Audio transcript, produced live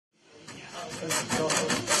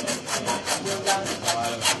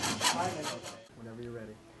Whenever you're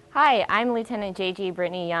ready. Hi, I'm Lieutenant J.G.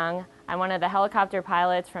 Brittany Young. I'm one of the helicopter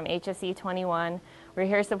pilots from HSC 21. We're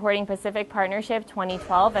here supporting Pacific Partnership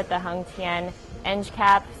 2012 at the Hung Tien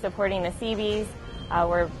NGCAP, supporting the Seabees.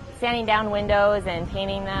 We're sanding down windows and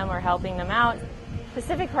painting them or helping them out.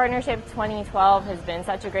 Pacific Partnership 2012 has been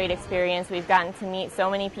such a great experience. We've gotten to meet so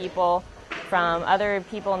many people, from other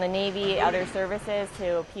people in the Navy, other services,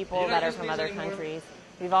 to people that are from other countries.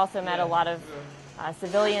 We've also met a lot of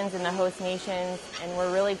civilians in the host nations, and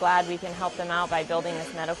we're really glad we can help them out by building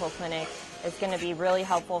this medical clinic. It's going to be really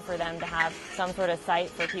helpful for them to have some sort of site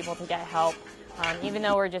for people to get help. Even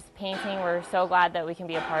though we're just painting, we're so glad that we can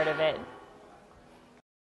be a part of it.